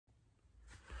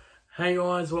Hey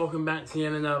guys, welcome back to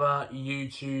yet another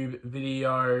YouTube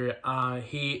video.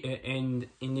 Here and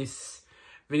in this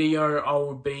video, I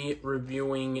will be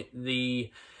reviewing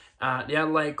the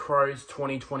Adelaide Crows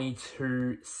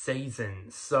 2022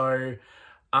 season. So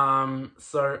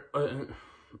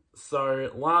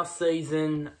last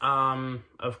season,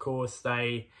 of course,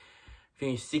 they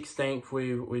finished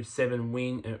 16th with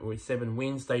seven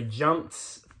wins. They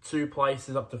jumped 2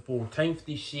 places up to 14th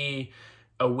this year.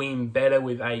 A win better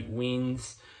with 8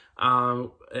 wins. To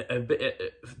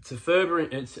further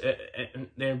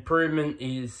the improvement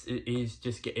is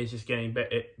just getting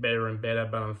better and better.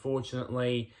 But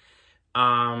unfortunately,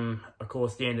 of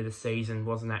course, the end of the season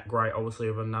wasn't that great. Obviously,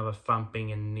 with another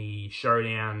thumping in the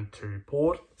showdown to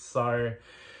Port. So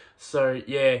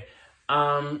yeah.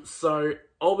 So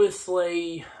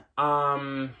obviously,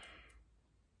 as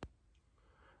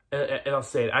I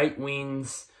said, 8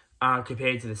 wins.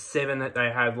 Compared to the 7 that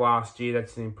they had last year,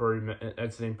 that's an improvement.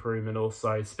 That's an improvement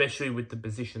also, especially with the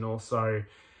position. Also,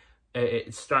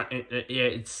 it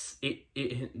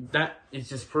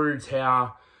just proves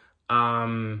how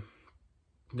the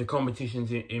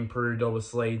competition's improved.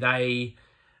 Obviously, they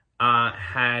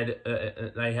had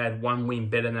 1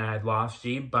 win better than they had last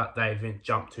year, but they've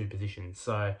jumped 2 positions.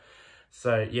 So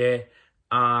yeah.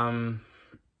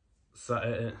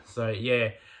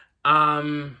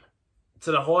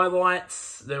 To the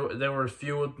highlights, there were a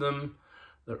few of them.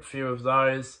 There were a few of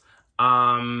those.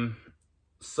 Of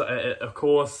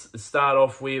course, start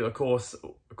off with, of course,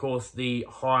 the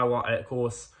highlight. Of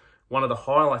course, one of the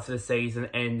highlights of the season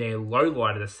and their low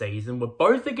light of the season were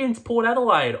both against Port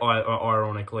Adelaide,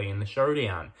 ironically, in the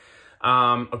showdown.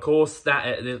 Of course,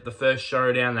 the first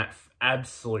showdown, that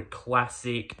absolute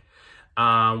classic,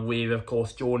 with, of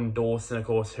course, Jordan Dawson, of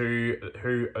course, who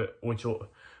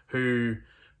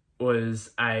was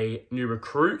a new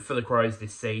recruit for the Crows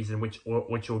this season, which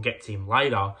we'll get to him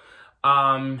later.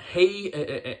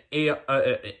 He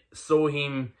saw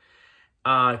him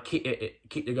kick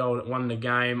the goal that won the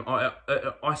game. I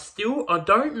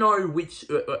don't know which.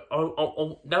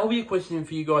 That'll be a question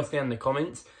for you guys down in the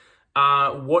comments.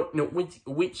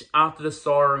 Which after the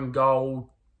siren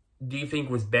goal do you think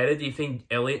was better? Do you think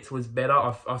Elliott's was better?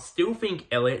 I still think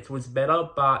Elliott's was better,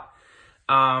 but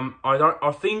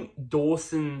I think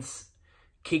Dawson's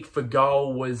kick for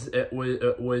goal was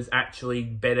actually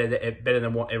better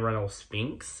than what everyone else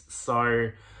thinks.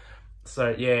 So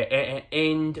yeah,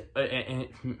 and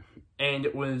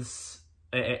it was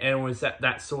at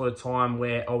that sort of time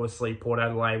where obviously Port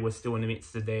Adelaide was still in the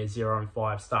midst of their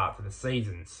 0-5 start to the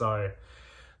season. So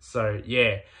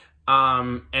yeah.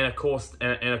 And of course,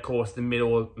 the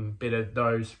middle bit of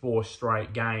those 4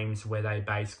 straight games where they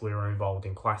basically were involved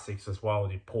in classics as well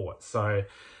did Port. So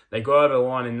they got over the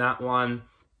line in that one.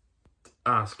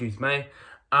 Excuse me.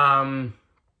 The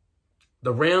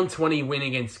round 20 win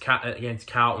against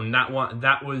Carlton. That one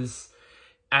was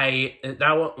a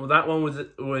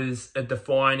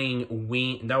defining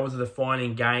win. That was a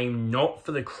defining game, not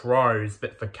for the Crows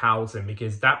but for Carlton,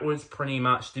 because that was pretty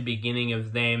much the beginning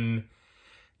of them.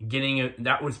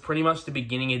 That was pretty much the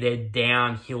beginning of their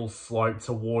downhill slope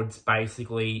towards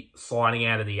basically sliding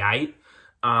out of the 8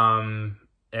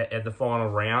 at the final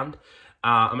round.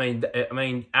 I mean,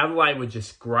 Adelaide were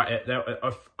just great.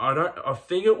 I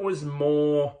think it was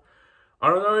more. I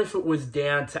don't know if it was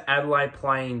down to Adelaide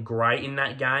playing great in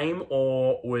that game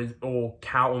or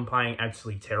Carlton playing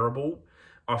absolutely terrible.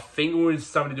 I think it was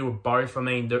something to do with both. I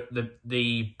mean,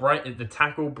 the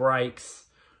tackle breaks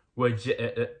were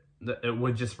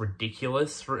just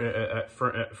ridiculous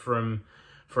from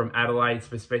Adelaide's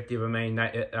perspective. I mean,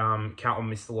 Carlton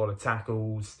missed a lot of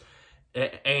tackles,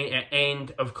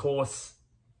 and of course,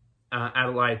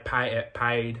 Adelaide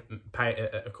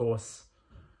of course,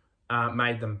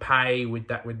 made them pay with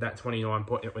that 29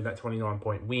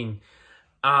 point win,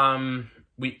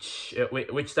 which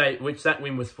that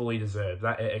win was fully deserved.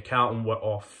 That Carlton were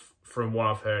off from what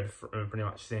I've heard pretty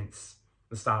much since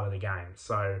the start of the game.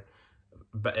 So.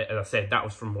 But as I said, that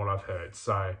was from what I've heard.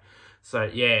 So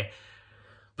yeah,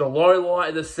 the low light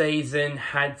of the season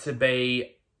had to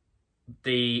be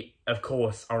of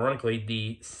course, ironically,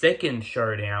 the second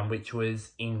showdown, which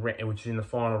was in the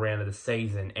final round of the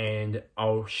season, and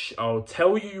I'll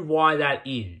tell you why that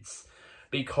is,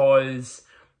 because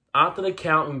after the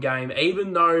Carlton game,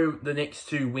 even though the next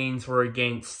 2 wins were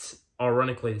against,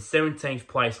 ironically, the 17th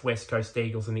place West Coast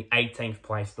Eagles and the 18th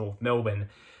place North Melbourne.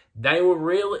 They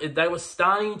were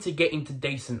starting to get into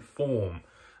decent form,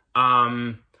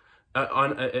 and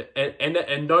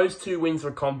those 2 wins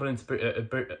were confidence.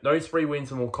 Those 3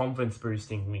 wins were more confidence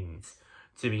boosting wins.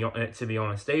 To be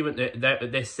honest, even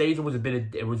their season was a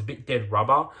bit dead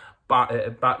rubber, but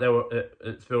they were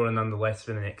it's building nonetheless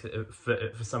for the next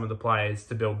for some of the players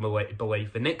to build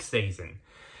belief for next season.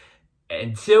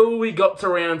 Until we got to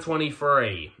round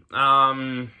 23,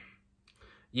 yeah,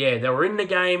 they were in the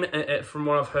game from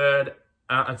what I've heard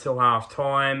until half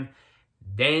time.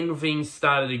 Then things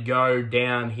started to go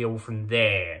downhill from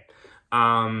there.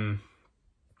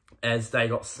 As they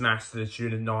got smashed to the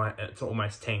tune to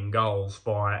almost 10 goals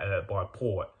by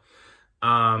Port,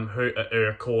 who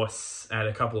of course had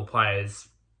a couple of players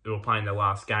who were playing their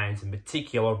last games, in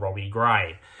particular Robbie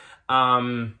Gray.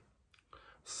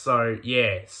 So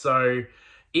yeah, so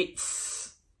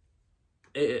it's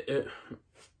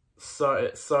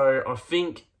so I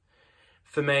think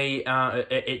for me,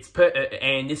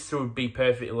 and this would be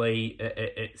perfectly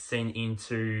sent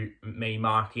into me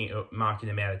marking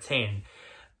them out of 10.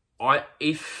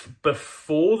 If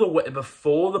before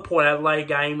the Port Adelaide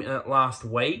game last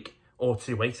week, or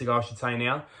 2 weeks ago, I should say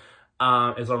now,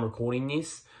 as I'm recording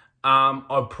this,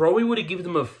 I probably would have given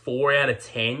them a 4 out of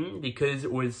 10 because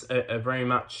it was a very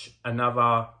much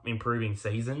another improving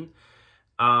season.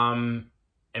 And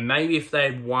maybe if they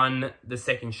had won the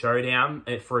second showdown,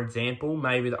 for example,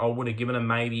 maybe I would have given them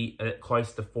maybe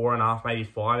close to 4.5, maybe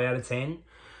 5 out of 10.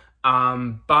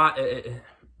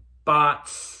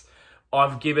 But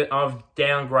I've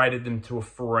downgraded them to a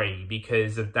 3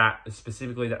 because of that,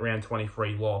 specifically that round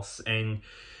 23 loss, and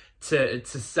for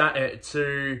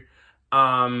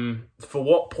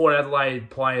what Port Adelaide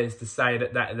players to say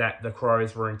that the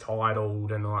Crows were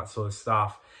entitled and all that sort of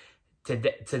stuff, to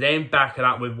then back it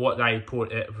up with what they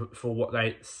put for what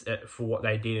they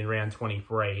did in round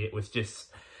 23, it was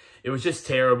just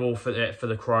terrible for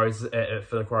the Crows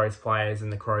players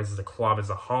and the Crows as a club as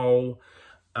a whole.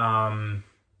 That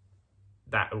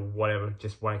whatever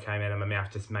just one came out of my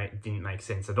mouth didn't make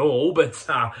sense at all. But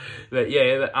I've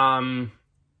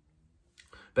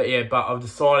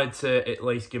decided to at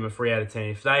least give them a 3 out of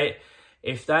 10.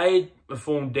 If they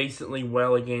performed decently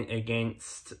well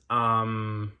against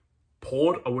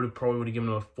Port, I would have given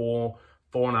them a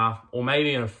 4.5, or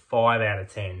maybe even a 5 out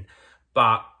of 10.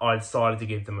 But I decided to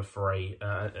give them a 3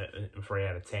 out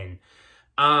of 10.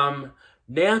 Now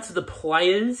to the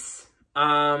players.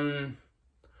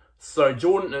 So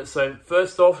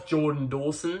first off, Jordan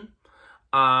Dawson.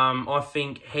 I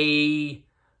think he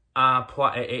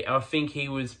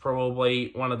was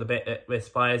probably one of the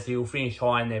best players. He will finish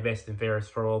high in their best and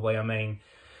fairest probably. I mean,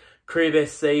 career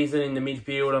best season in the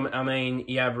midfield. I mean,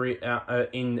 he averaged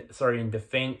in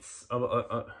defence, and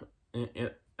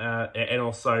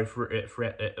also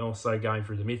also going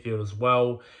through the midfield as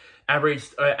well.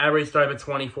 Averaged over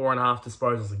 24.5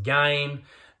 disposals a game.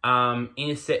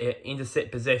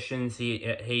 Intercept possessions. He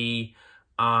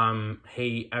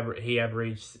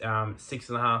averaged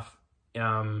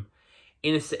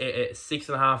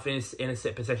 6.5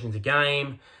 intercept possessions a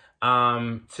game.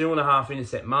 2.5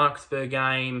 intercept marks per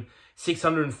game.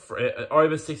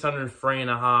 Over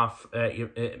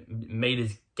 603.5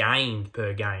 meters gained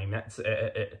per game. That's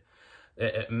a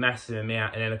massive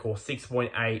amount, and then of course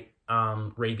 6.8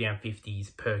 rebound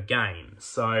 50s per game.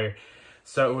 So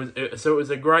it was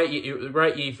a great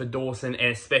year for Dawson,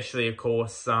 and especially of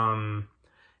course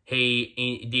he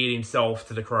endeared himself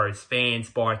to the Crows fans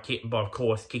by of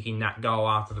course kicking that goal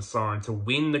after the siren to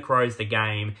win the Crows the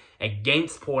game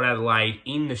against Port Adelaide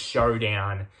in the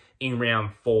showdown in round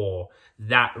 4.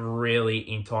 That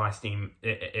really enticed him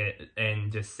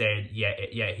and just said,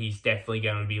 yeah, he's definitely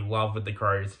going to be in love with the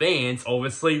Crows fans,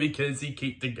 obviously, because he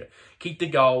kicked the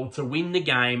goal to win the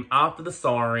game after the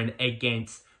siren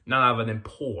against none other than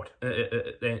Port,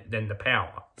 than the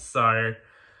Power. So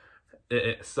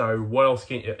what else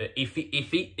can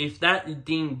if that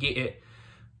didn't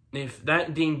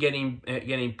get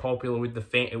him popular with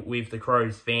the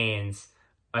Crows fans,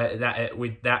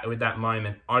 with that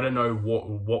moment, I don't know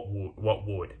what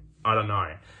would. I don't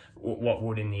know what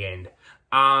would in the end.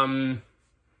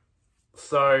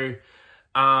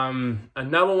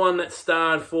 Another one that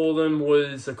starred for them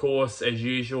was, of course, as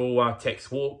usual, Tex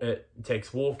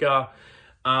Walker.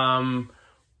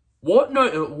 What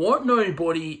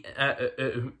nobody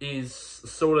is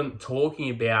sort of talking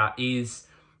about is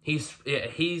his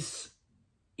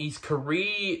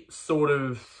career sort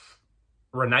of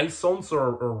renaissance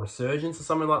or resurgence or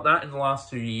something like that in the last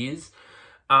 2 years.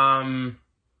 I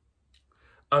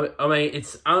mean,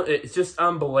 it's just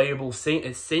unbelievable.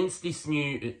 Since this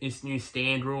new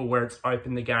stand rule where it's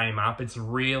opened the game up, it's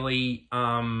really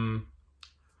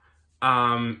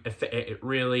it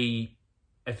really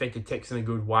affected Tex in a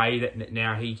good way. That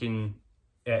now he can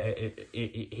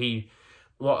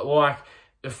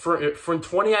from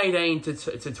 2018 to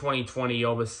 2020,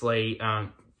 obviously, a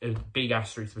big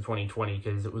asterisk for 2020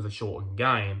 because it was a shortened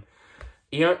game.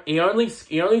 He only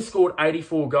scored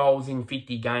 84 goals in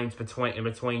 50 games between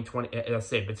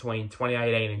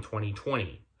 2018 and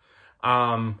 2020.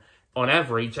 On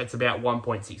average, that's about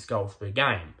 1.6 goals per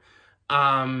game.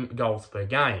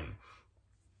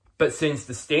 But since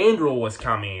the stand rule has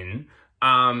come in,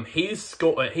 he's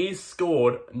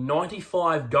scored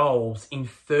 95 goals in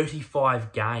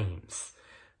 35 games.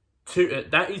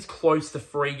 That is close to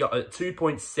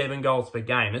 2.7 goals per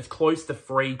game. That's close to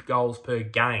 3 goals per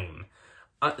game.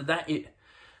 That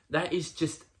is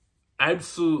just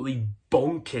absolutely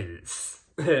bonkers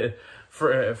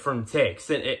from Tex,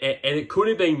 and it could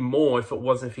have been more if it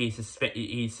wasn't for his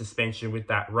suspension with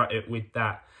the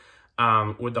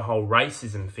whole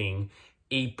racism thing.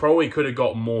 He probably could have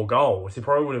got more goals. He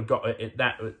probably would have got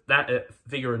that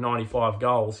figure of 95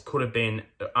 goals could have been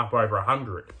up over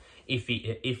 100 if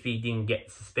he didn't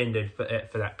get suspended for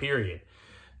that period.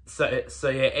 So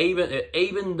yeah,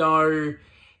 even though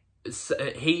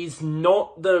he's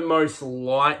not the most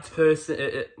liked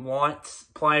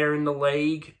player in the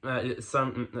league.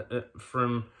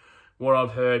 From what I've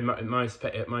heard, most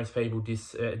people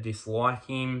dislike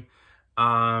him.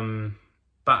 But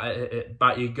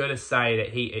you got to say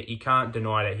that you can't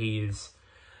deny that he is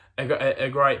a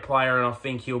great player, and I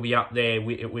think he'll be up there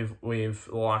with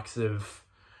likes of,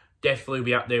 definitely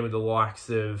be up there with the likes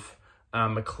of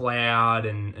McLeod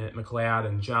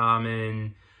and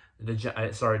Jarman. The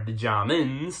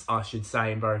Jarmans, I should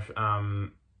say, in both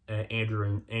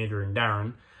Andrew and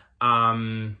Darren,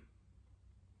 and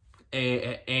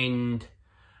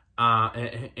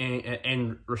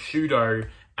Rashudo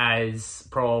as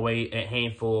probably a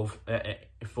handful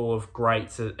of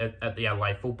greats at the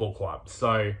Adelaide Football Club.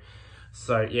 So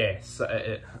yeah,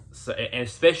 and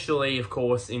especially of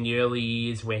course in the early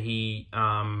years where he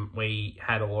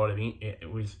had a lot of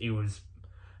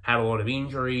had a lot of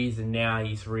injuries, and now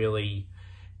he's really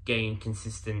getting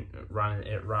consistent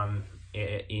run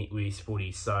with his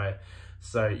footy. So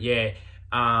yeah.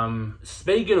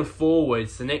 Speaking of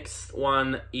forwards, the next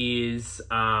one is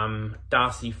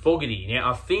Darcy Fogarty.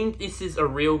 Now, I think this is a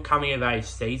real coming of age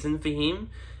season for him,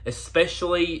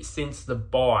 especially since the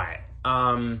bye.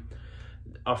 I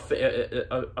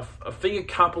think a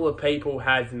couple of people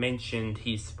have mentioned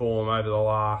his form over the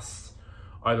last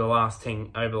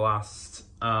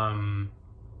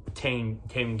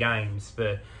 10 games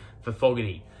for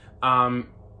Fogarty.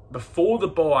 Before the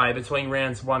bye, between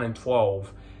rounds 1 and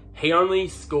 12, he only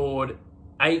scored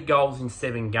 8 goals in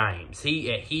 7 games. He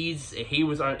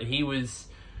was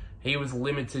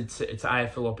limited to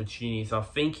AFL opportunities. I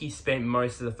think he spent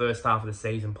most of the first half of the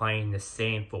season playing in the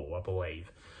Sandful, I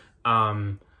believe,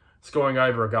 scoring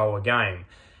over a goal a game.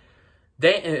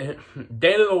 Then it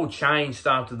all changed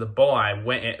after the bye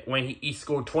when he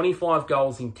scored 25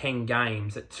 goals in 10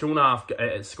 games at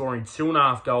scoring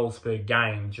 2.5 goals per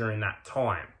game during that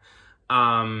time.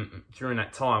 I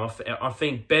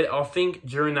think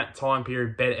during that time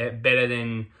period, better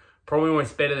than probably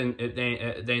almost better than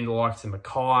the likes of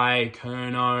Mackay,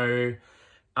 Curnow,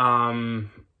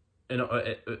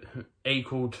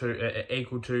 equal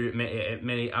to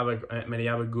many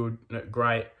other good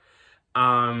great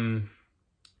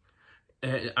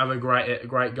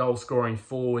goal scoring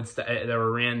forwards that are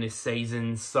around this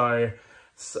season. So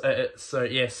I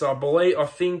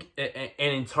think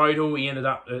in total he ended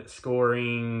up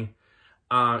scoring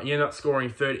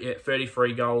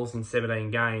 33 goals in 17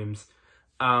 games,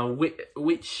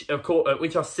 which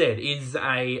I said is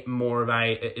I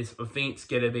think it's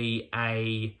going to be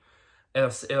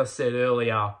as I said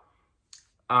earlier,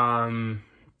 a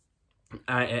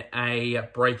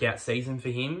breakout season for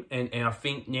him, and I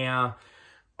think now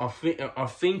because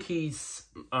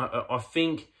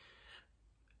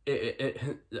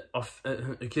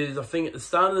I think at the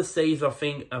start of the season,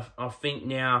 I think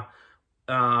now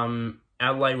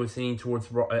Adelaide was heading towards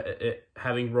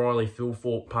having Riley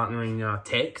Philthorpe partnering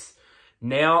Tex.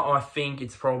 Now I think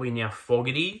it's probably now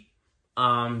Fogarty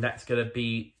that's going to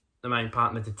be the main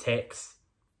partner to Tex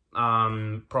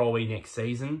probably next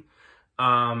season.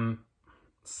 So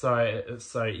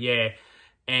yeah,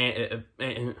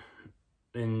 and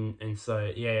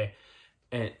so yeah,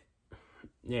 and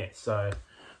yeah, so.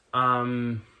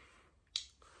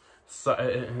 So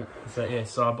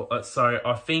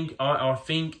I think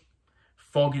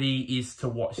Fogarty is to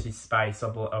watch this space.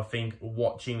 I think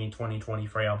watch him in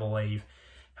 2023. I believe.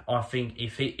 I think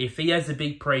if he has a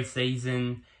big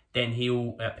preseason, then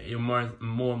he'll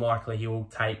more likely he'll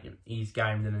take his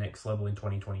game to the next level in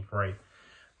 2023.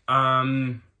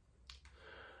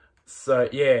 So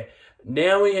yeah,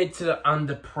 Now we head to the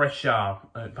under pressure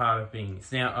part of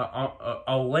things. Now,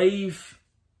 I'll leave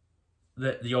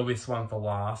the obvious one for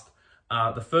last.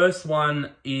 The first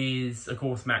one is, of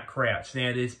course, Matt Crouch.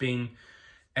 Now, there's been,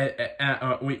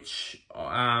 which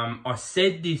I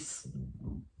said this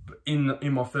in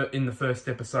the first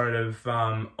episode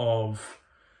of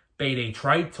BD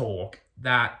Trade Talk,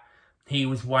 that he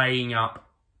was weighing up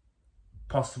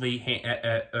possibly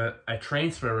a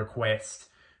transfer request,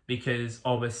 because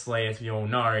obviously, as we all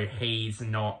know, he's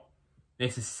not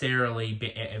necessarily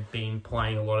been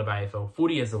playing a lot of AFL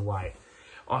footy as of late.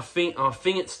 I think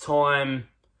it's time.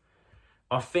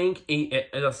 I think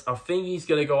he's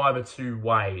going to go over two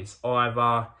ways.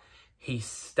 Either he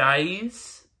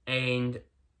stays and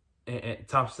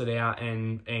toughs it out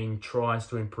and tries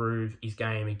to improve his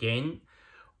game again,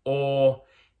 or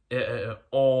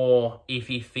if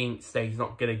he thinks that he's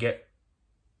not going to get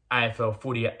AFL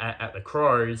footy at the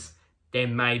Crows,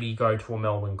 then maybe go to a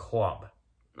Melbourne club.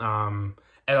 As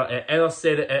I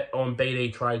said on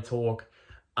BD Trade Talk,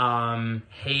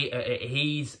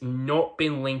 he's not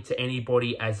been linked to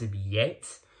anybody as of yet.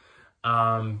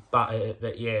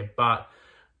 But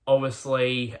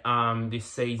obviously this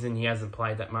season he hasn't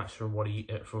played that much from what he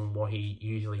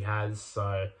usually has.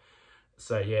 So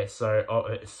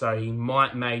he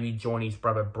might maybe join his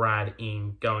brother Brad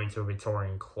in going to a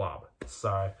Victorian club.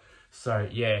 So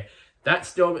yeah,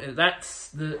 that's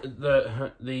the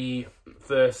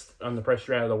first under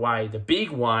pressure out of the way. The big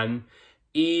one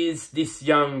is this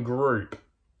young group,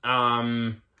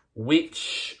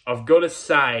 which I've got to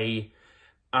say,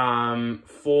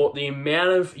 for the amount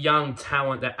of young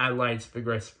talent that Adelaide's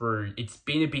progressed through, it's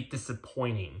been a bit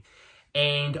disappointing.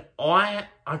 And I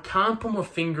can't put my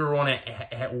finger on it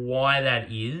why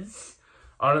that is.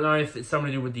 I don't know if it's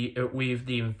something to do with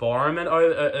the environment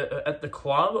at the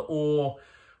club or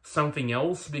something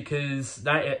else, because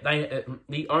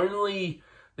the only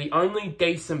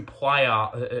decent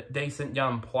player, decent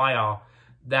young player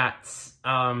that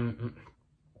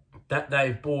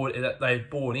they've brought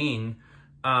in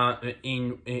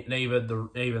either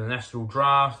the national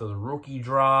draft or the rookie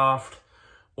draft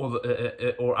or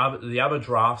the other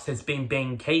drafts has been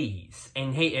Ben Keys,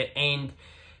 and he's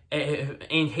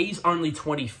only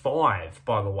 25,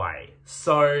 by the way.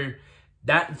 So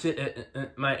that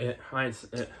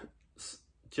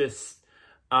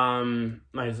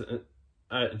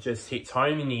just hits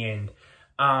home in the end.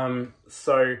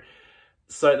 So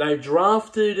they've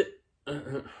drafted.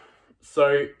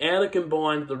 So out of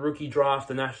combined the rookie draft,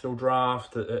 the national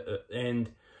draft,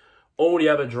 and all the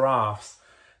other drafts,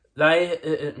 they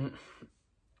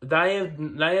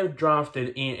have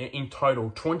drafted in total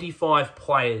 25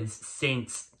 players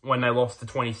since when they lost the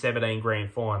 2017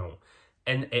 grand final,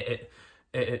 and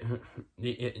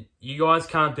you guys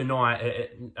can't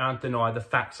deny the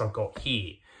facts I've got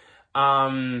here.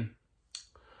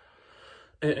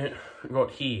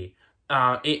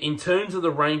 In terms of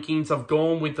the rankings, I've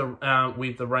gone with the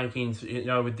rankings,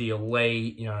 with the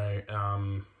elite,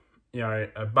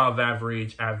 above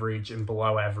average, average, and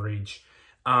below average,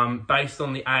 based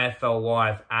on the AFL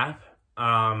Live app,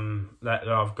 that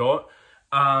I've got.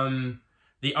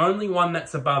 The only one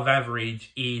that's above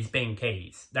average is Ben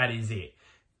Keys. That is it.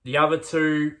 The other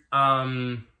two,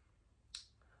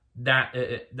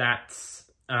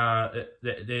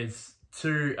 there's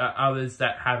two others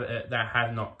that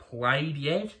have not played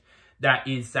yet. That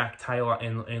is Zach Taylor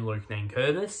and Luke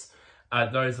Nankervis.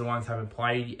 Those are the ones who haven't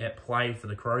played for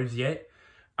the Crows yet.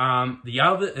 The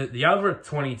other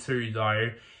 22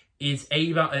 though is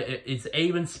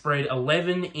even spread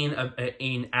 11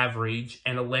 in average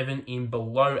and 11 in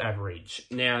below average.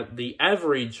 Now the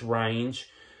average range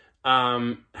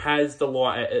has the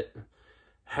likes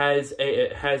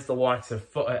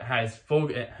of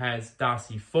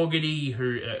Darcy Fogarty,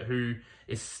 who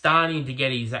is starting to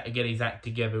get his act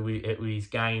together with his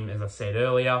game, as I said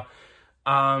earlier.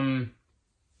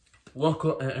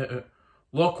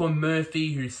 Lachlan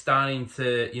Murphy, who's starting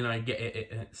to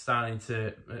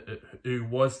who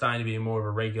was starting to be more of a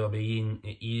regular, but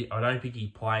I don't think he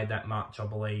played that much. I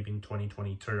believe in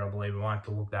 2022. I believe I might have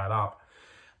to look that up.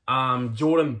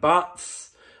 Jordan Butts,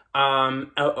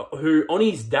 who on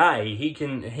his day he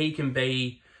can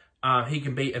be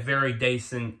a very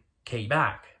decent key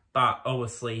back, but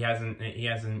obviously he hasn't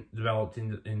developed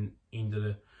into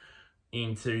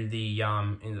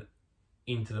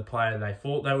the player they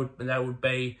thought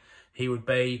he would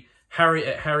be.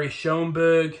 Harry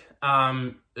Schoenberg,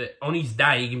 on his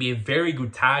day he can be a very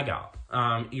good tagger.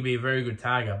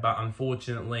 But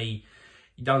unfortunately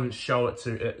he doesn't show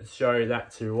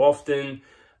that too often.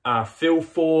 Phil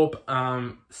Thorpe,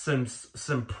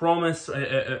 some promise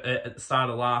at the start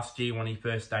of last year when he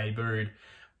first debuted,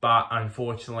 but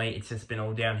unfortunately it's just been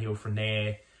all downhill from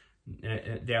there.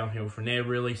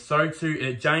 Really. So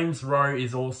too, James Rowe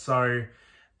is also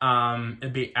a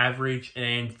bit average,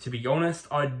 and to be honest,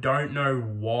 I don't know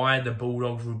why the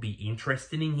Bulldogs would be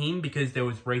interested in him, because there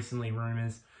was recently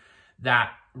rumours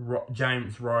that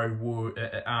James Rowe would,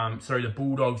 the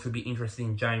Bulldogs would be interested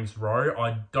in James Rowe.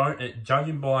 I don't,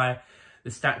 judging by the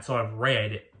stats I've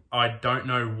read, I don't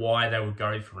know why they would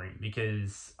go for him,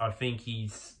 because I think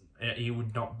he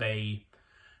would not be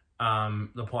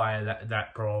the player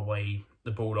that probably the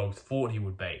Bulldogs thought he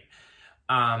would be.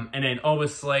 And then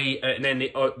obviously,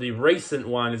 the recent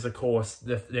one is of course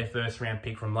their first round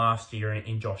pick from last year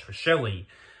in Joshua Shelley,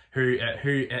 who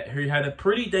had a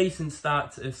pretty decent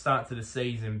start to the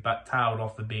season, but tailed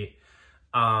off a bit.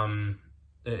 At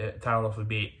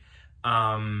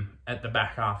the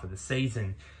back half of the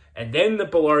season. And then the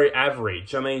below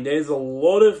average. I mean, there's a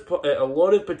lot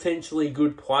of potentially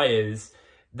good players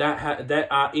that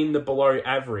are in the below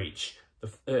average.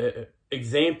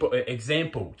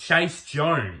 Example, Chase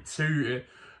Jones, who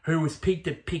was picked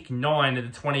at pick 9 of the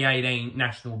 2018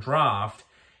 national draft.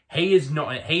 He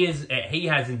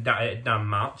hasn't done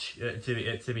much,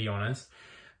 to be honest.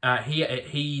 He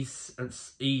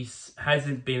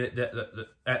hasn't been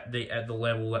at the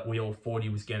level that we all thought he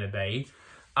was going to be.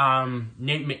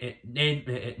 Ned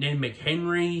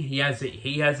McHenry,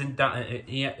 he hasn't done.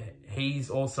 He's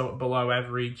also below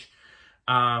average.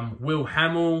 Will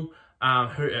Hamill,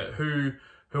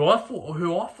 who I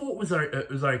thought was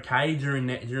okay during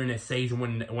their season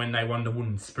when they won the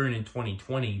Wooden Spoon in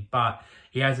 2020, but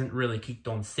he hasn't really kicked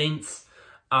on since.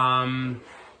 Lachlan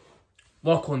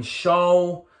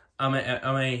Scholl, I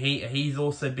mean he's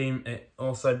also been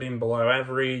below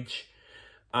average.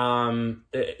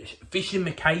 Fisher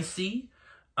McCasey,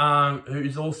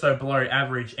 who's also below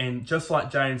average, and just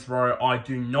like James Rowe, I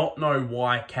do not know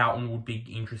why Carlton would be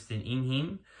interested in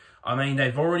him. I mean,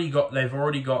 they've already got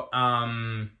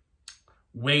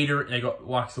Weeder, they got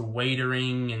likes of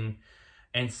Wiedering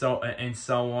and so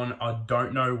on. I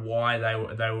don't know why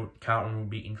Carlton would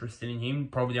be interested in him.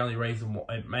 Probably the only reason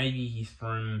why, maybe he's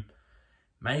from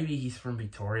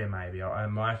Victoria. Maybe I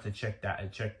might have to check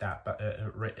that.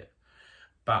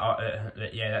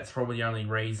 But yeah, that's probably the only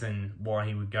reason why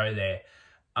he would go there.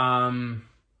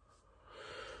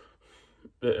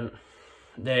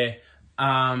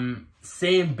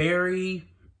 Sam Berry,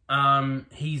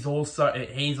 he's also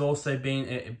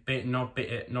been not been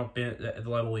at the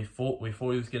level we thought he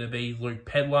was going to be. Luke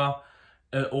Pedler,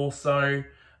 also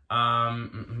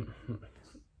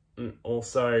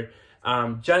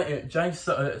James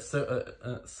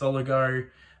Soligo,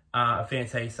 I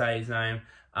fancy how you say his name.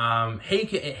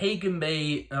 He can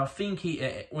be. I think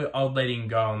I'll let him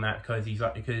go on that because he's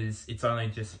only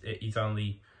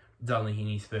in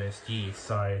his first year,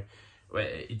 so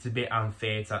it's a bit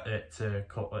unfair to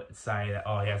say that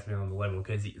he hasn't been on the level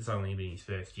because it's only been his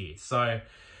first year. So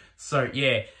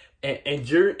yeah,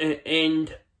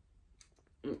 and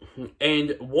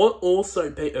what also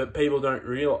people don't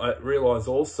realize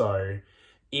also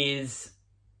is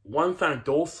one fact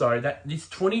also that this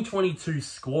 2022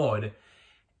 squad.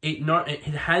 It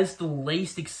has the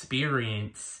least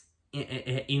experience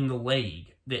in the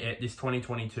league. This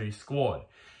 2022 squad,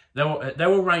 they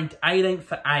were ranked 18th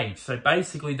for age, so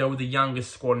basically they were the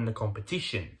youngest squad in the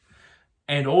competition,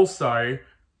 and also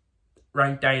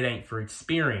ranked 18th for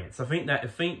experience. I think that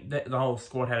the whole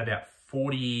squad had about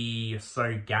 40 or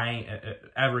so game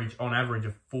on average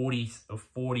of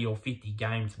 40 or 50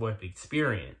 games worth of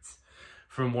experience,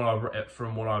 from what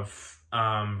I've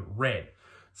read.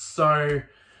 So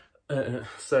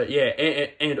yeah,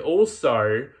 and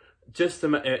also just to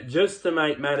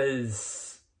make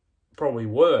matters probably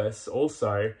worse,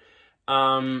 also,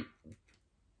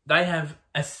 they have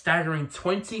a staggering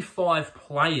 25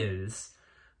 players,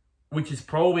 which is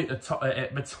probably at the top,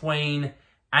 between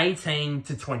 18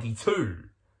 to 22.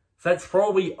 So that's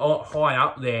probably high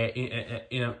up there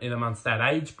in amongst that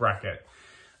age bracket.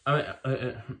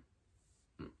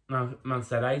 Amongst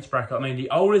that age bracket. I mean, the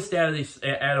oldest out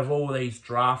of all these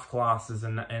draft classes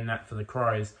and that for the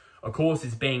Crows, of course,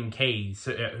 is Ben Keys,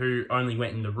 who only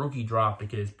went in the rookie draft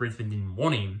because Brisbane didn't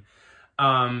want him.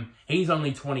 He's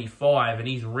only 25, and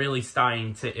he's really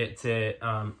starting to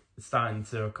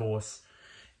of course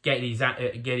get his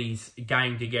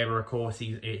game together. Of course, I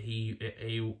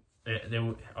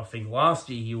think last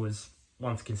year he was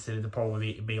once considered to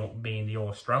probably be in the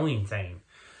All-Australian team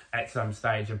at some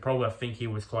stage, and probably I think he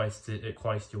was close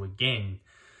to again,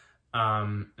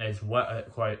 as well,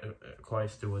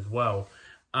 close to as well.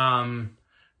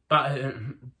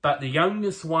 but the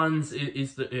youngest ones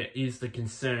is the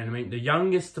concern. I mean, the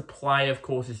youngest to play, of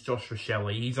course, is Josh Rochelle.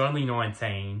 He's only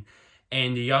 19.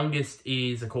 And the youngest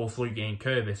is, of course, Luke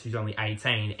Curvis, who's only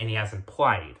 18, and he hasn't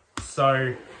played.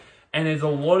 So, and there's a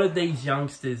lot of these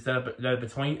youngsters that are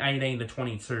between 18 to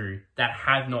 22 that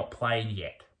have not played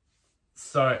yet.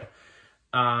 So,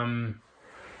 and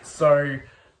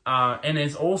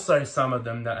there's also some of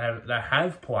them that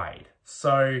have played.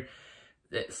 So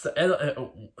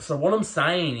what I'm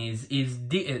saying is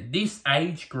this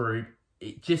age group,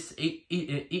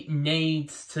 it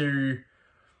needs to.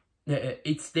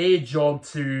 It's their job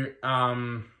to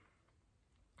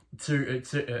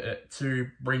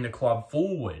bring the club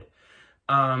forward.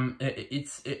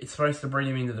 It's supposed to bring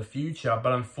them into the future,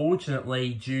 but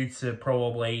unfortunately, due to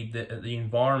probably the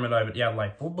environment over at the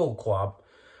Adelaide Football Club,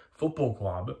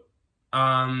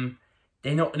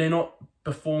 they're not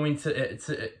performing to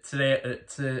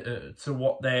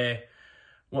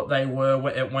what they were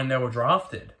when they were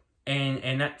drafted.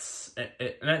 And that's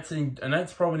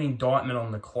probably an indictment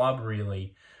on the club,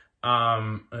 really,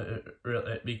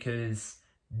 because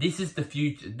this is the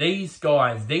future. These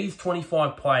guys, these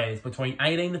 25 players between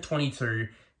 18 to 22,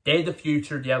 they're the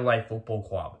future of the Adelaide Football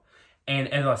Club. And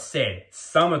as I said,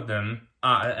 some of them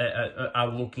are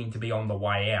looking to be on the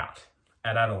way out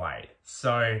at Adelaide.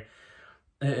 So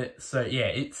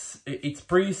yeah, it's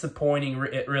pretty disappointing,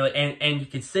 really. And you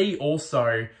can see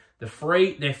also.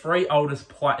 Their three oldest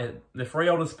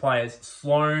players,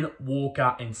 Sloan,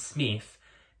 Walker, and Smith,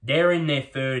 they're in their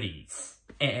 30s.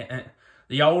 And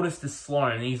the oldest is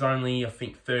Sloan, and he's only, I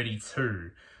think,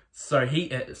 32. So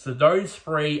those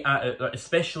three,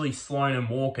 especially Sloan and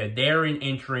Walker, they're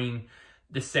entering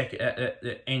the second, of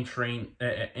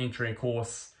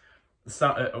course,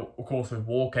 with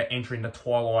Walker entering the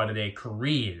twilight of their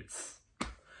careers.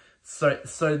 So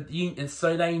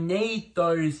they need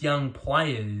those young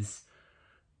players,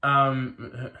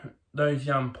 to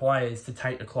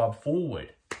take the club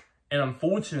forward, and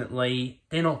unfortunately,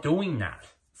 they're not doing that.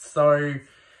 So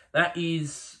that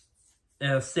is, as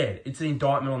I said, it's an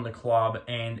indictment on the club,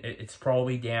 and it's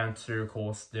probably down to, of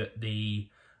course, the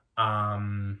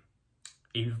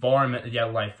environment of the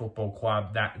Adelaide Football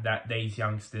Club that these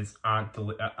youngsters aren't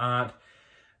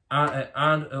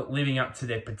living up to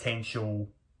their potential.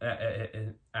 At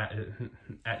the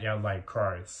Adelaide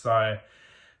Crows. So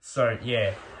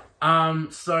yeah.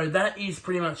 So that is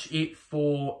pretty much it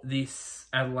for this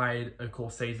Adelaide, of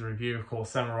course, season review. Of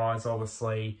course, Sunrise,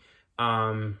 obviously,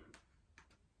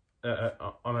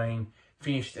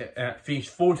 finished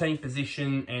 14th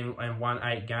position and won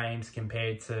 8 games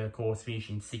compared to, of course,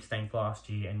 finishing 16th last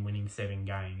year and winning 7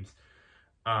 games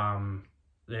in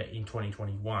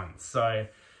 2021. So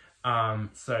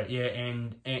yeah,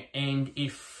 and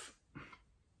if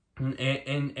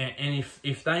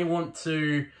they want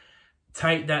to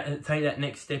take that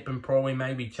next step and probably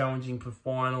maybe challenging for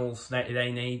finals,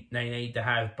 they need to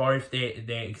have both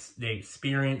their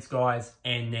experienced guys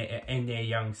and their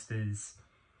youngsters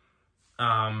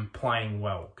playing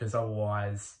well, because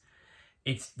otherwise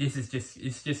it's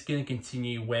just going to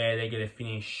continue where they're going to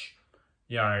finish,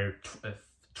 12,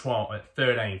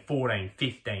 13, 14,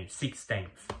 15,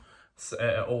 16th.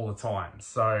 All the time.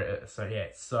 So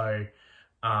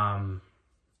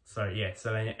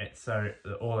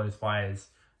all those players,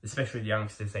 especially the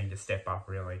youngsters, need to step up,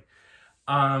 really.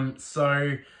 Like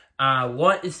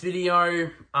this video,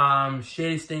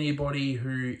 share this to anybody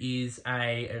who's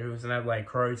an Adelaide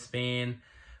Crows fan,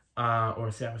 or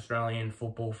a South Australian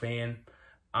football fan.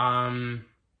 Comment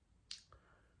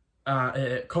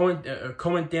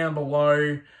down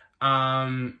below.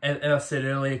 As I said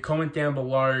earlier, comment down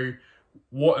below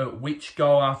which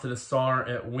goal after the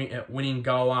siren, winning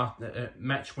goal after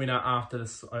match winner after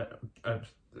the. I'm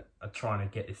trying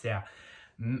to get this out.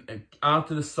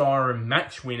 After the siren,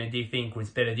 match winner, do you think was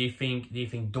better? Do you think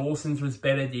Dawson's was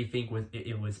better? Do you think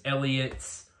it was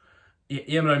Elliott's?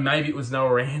 Maybe it was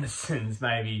Noah Anderson's,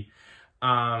 maybe.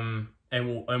 And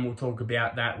we'll talk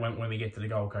about that when we get to the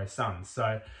Gold Coast Suns.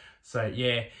 So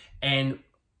yeah, and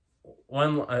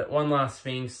one last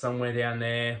thing, somewhere down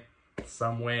there,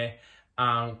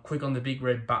 click on the big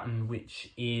red button,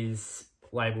 which is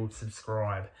labeled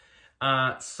subscribe.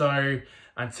 So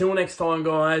until next time,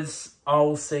 guys,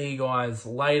 I'll see you guys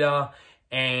later,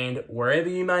 and wherever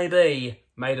you may be,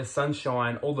 may the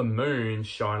sunshine or the moon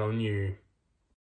shine on you.